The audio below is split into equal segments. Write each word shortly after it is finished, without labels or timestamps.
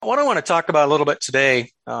What I want to talk about a little bit today,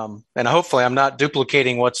 and hopefully I'm not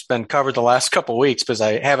duplicating what's been covered the last couple of weeks because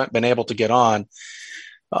I haven't been able to get on.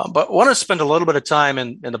 But I want to spend a little bit of time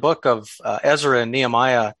in the book of Ezra and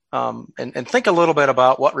Nehemiah, and think a little bit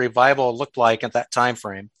about what revival looked like at that time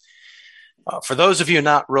frame. For those of you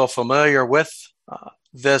not real familiar with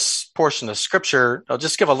this portion of scripture, I'll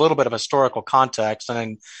just give a little bit of historical context and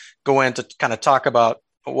then go in to kind of talk about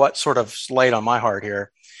what sort of laid on my heart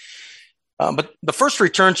here. But the first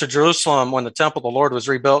return to Jerusalem when the temple of the Lord was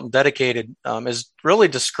rebuilt and dedicated is really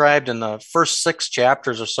described in the first 6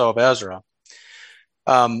 chapters or so of Ezra.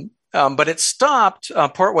 But it stopped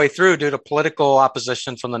partway through due to political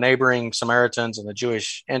opposition from the neighboring Samaritans and the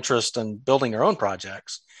Jewish interest in building their own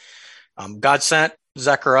projects. God sent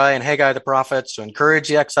Zechariah and Haggai the prophets to encourage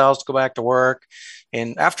the exiles to go back to work.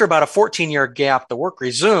 And after about a 14-year gap, the work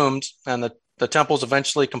resumed and the temples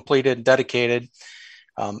eventually completed and dedicated.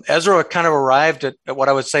 Ezra kind of arrived at what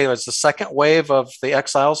I would say was the second wave of the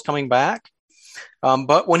exiles coming back.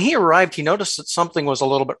 But when he arrived, he noticed that something was a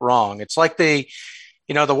little bit wrong. It's like the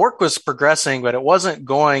work was progressing, but it wasn't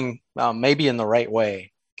going maybe in the right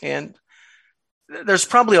way. And there's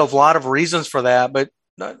probably a lot of reasons for that, but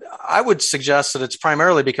I would suggest that it's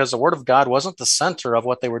primarily because the Word of God wasn't the center of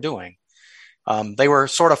what they were doing. They were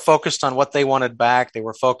sort of focused on what they wanted back. They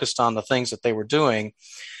were focused on the things that they were doing.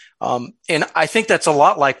 And I think that's a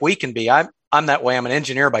lot like we can be. I'm that way. I'm an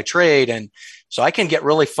engineer by trade. And so I can get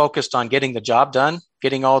really focused on getting the job done,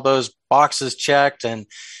 getting all those boxes checked and,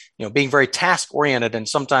 being very task oriented and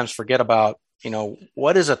sometimes forget about,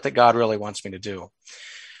 what is it that God really wants me to do?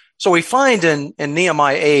 So we find in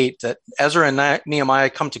Nehemiah 8 that Ezra and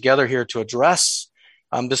Nehemiah come together here to address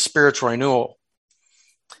this spiritual renewal.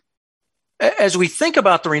 As we think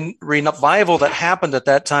about the revival that happened at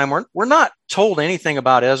that time, we're not told anything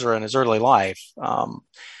about Ezra in his early life.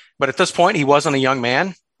 But at this point, he wasn't a young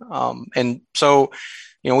man. And so,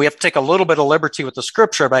 we have to take a little bit of liberty with the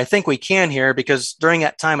scripture, but I think we can here because during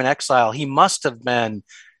that time in exile, he must have been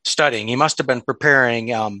studying. He must have been preparing,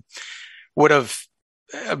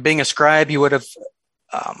 being a scribe, he would have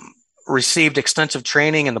received extensive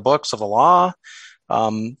training in the books of the law.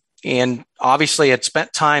 And obviously had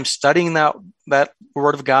spent time studying that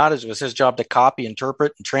word of God as it was his job to copy,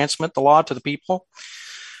 interpret, and transmit the law to the people.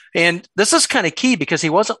 And this is kind of key because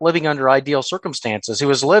he wasn't living under ideal circumstances. He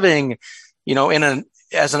was living,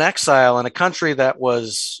 as an exile in a country that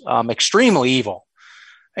was extremely evil.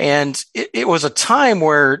 And it was a time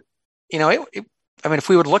where, if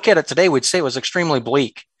we would look at it today, we'd say it was extremely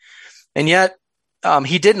bleak. And yet,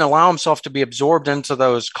 he didn't allow himself to be absorbed into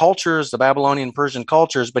those cultures, the Babylonian, Persian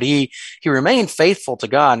cultures, but he remained faithful to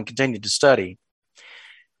God and continued to study.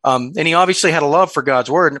 And he obviously had a love for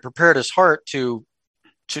God's word and it prepared his heart to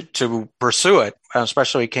pursue it,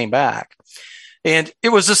 especially when he came back. And it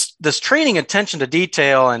was this training, attention to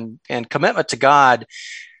detail and commitment to God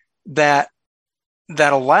that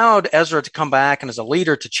allowed Ezra to come back and as a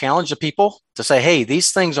leader to challenge the people to say, hey,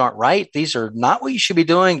 these things aren't right. These are not what you should be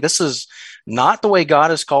doing. This is not the way God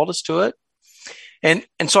has called us to it. And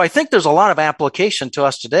so I think there's a lot of application to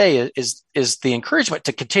us today is the encouragement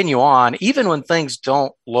to continue on, even when things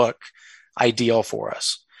don't look ideal for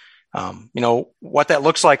us. What that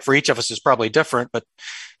looks like for each of us is probably different, but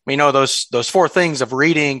we know those 4 things of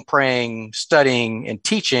reading, praying, studying, and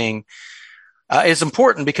teaching is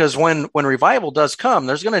important because when revival does come,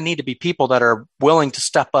 there's going to need to be people that are willing to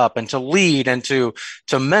step up and to lead and to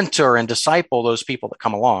mentor and disciple those people that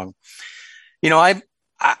come along. We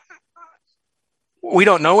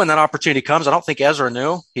don't know when that opportunity comes. I don't think Ezra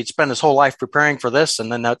knew. He'd spent his whole life preparing for this,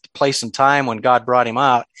 and then that place and time when God brought him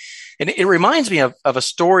out. And it reminds me of a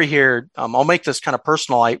story here. I'll make this kind of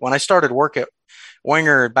personal. When I started work at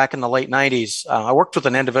Winger back in the late 90s, I worked with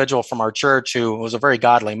an individual from our church who was a very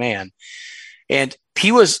godly man. And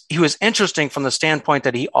he was interesting from the standpoint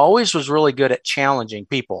that he always was really good at challenging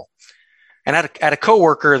people. And I had a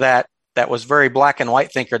coworker that was very black and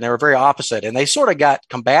white thinker, and they were very opposite. And they sort of got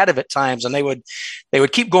combative at times, and they would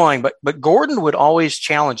keep going. But Gordon would always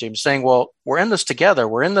challenge him, saying, "Well, we're in this together.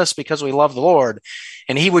 We're in this because we love the Lord."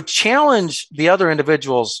 And he would challenge the other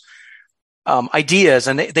individuals' ideas,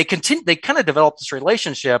 and they kind of developed this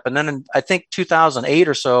relationship. And then in, I think 2008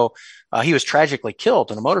 or so, he was tragically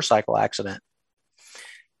killed in a motorcycle accident.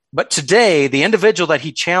 But today, the individual that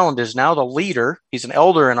he challenged is now the leader. He's an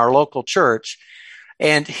elder in our local church.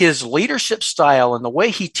 And his leadership style and the way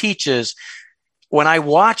he teaches, when I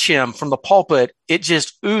watch him from the pulpit, it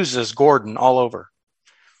just oozes Gordon all over.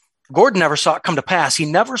 Gordon never saw it come to pass. He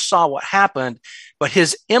never saw what happened, but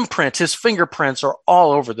his imprint, his fingerprints are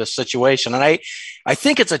all over this situation. And I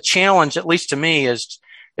think it's a challenge, at least to me, is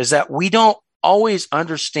that we don't always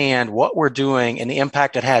understand what we're doing and the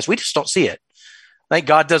impact it has. We just don't see it. I think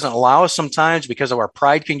God doesn't allow us sometimes because of our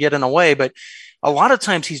pride can get in the way, but a lot of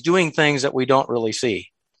times he's doing things that we don't really see.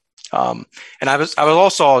 And I was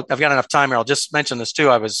also, I've got enough time here. I'll just mention this too.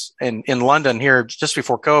 I was in London here just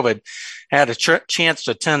before COVID, had a chance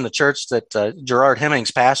to attend the church that Gerard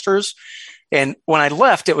Hemmings pastors. And when I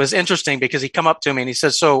left, it was interesting because he come up to me and he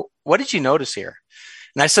said, "So what did you notice here?"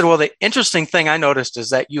 And I said, "Well, the interesting thing I noticed is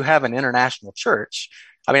that you have an international church."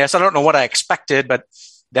 I mean, I said, "I don't know what I expected, but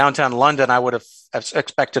downtown London, I would have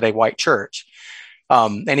expected a white church."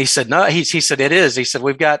 And he said, "No," he said, "It is." He said,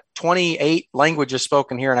 "We've got 28 languages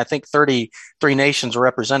spoken here, and I think 33 nations are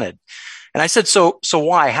represented." And I said, so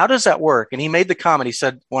why? How does that work? And he made the comment. He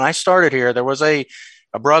said, "When I started here, there was a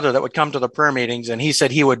brother that would come to the prayer meetings, and he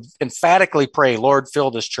said he would emphatically pray, 'Lord,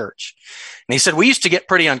 fill this church.' And he said, we used to get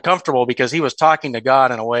pretty uncomfortable because he was talking to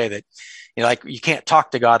God in a way that, like you can't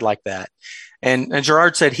talk to God like that." And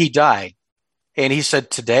Gerard said he died. And he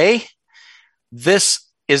said, today, this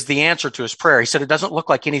is the answer to his prayer. He said, it doesn't look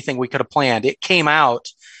like anything we could have planned. It came out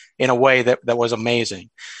in a way that was amazing.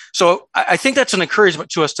 So I think that's an encouragement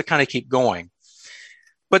to us to kind of keep going.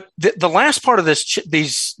 But the last part of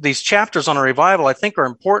these chapters on a revival, I think, are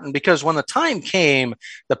important because when the time came,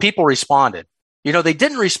 the people responded. They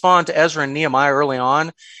didn't respond to Ezra and Nehemiah early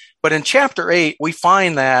on, but in chapter 8, we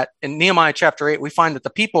find that in Nehemiah chapter 8, we find that the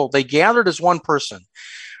people, they gathered as one person.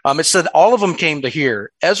 It said all of them came to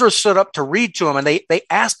hear. Ezra stood up to read to them, and they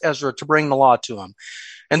asked Ezra to bring the law to them.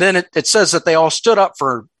 And then it says that they all stood up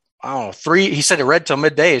for, he said it read till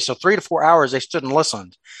midday, so 3 to 4 hours they stood and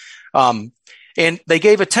listened. And they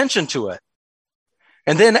gave attention to it.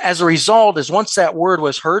 And then as a result, once that word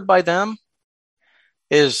was heard by them,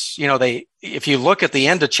 if you look at the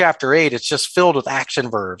end of chapter 8, it's just filled with action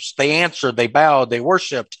verbs. They answered, they bowed, they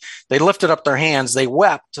worshiped, they lifted up their hands, they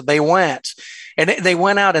wept, they went, and they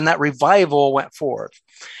went out, and that revival went forth.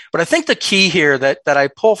 But I think the key here that I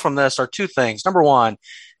pull from this are two things. Number one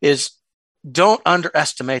is don't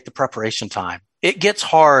underestimate the preparation time. It gets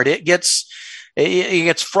hard. It gets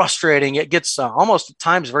frustrating. It gets almost at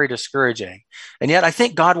times very discouraging. And yet I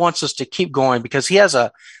think God wants us to keep going because he has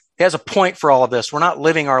a point for all of this. We're not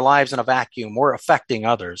living our lives in a vacuum. We're affecting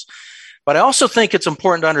others. But I also think it's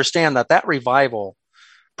important to understand that revival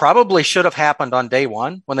probably should have happened on day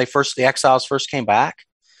one when the exiles first came back.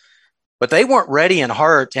 But they weren't ready in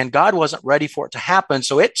heart, and God wasn't ready for it to happen.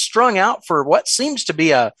 So it strung out for what seems to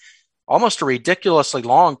be almost a ridiculously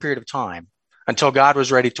long period of time until God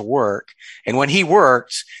was ready to work. And when he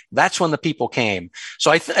worked, that's when the people came. So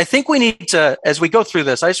I think we need to, as we go through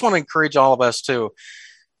this, I just want to encourage all of us to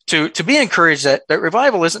be encouraged that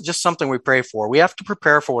revival isn't just something we pray for. We have to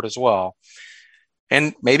prepare for it as well.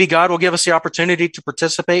 And maybe God will give us the opportunity to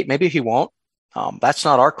participate. Maybe he won't. That's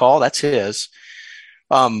not our call. That's his.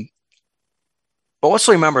 But let's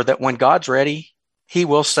remember that when God's ready, he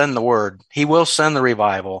will send the word. He will send the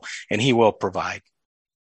revival, and he will provide.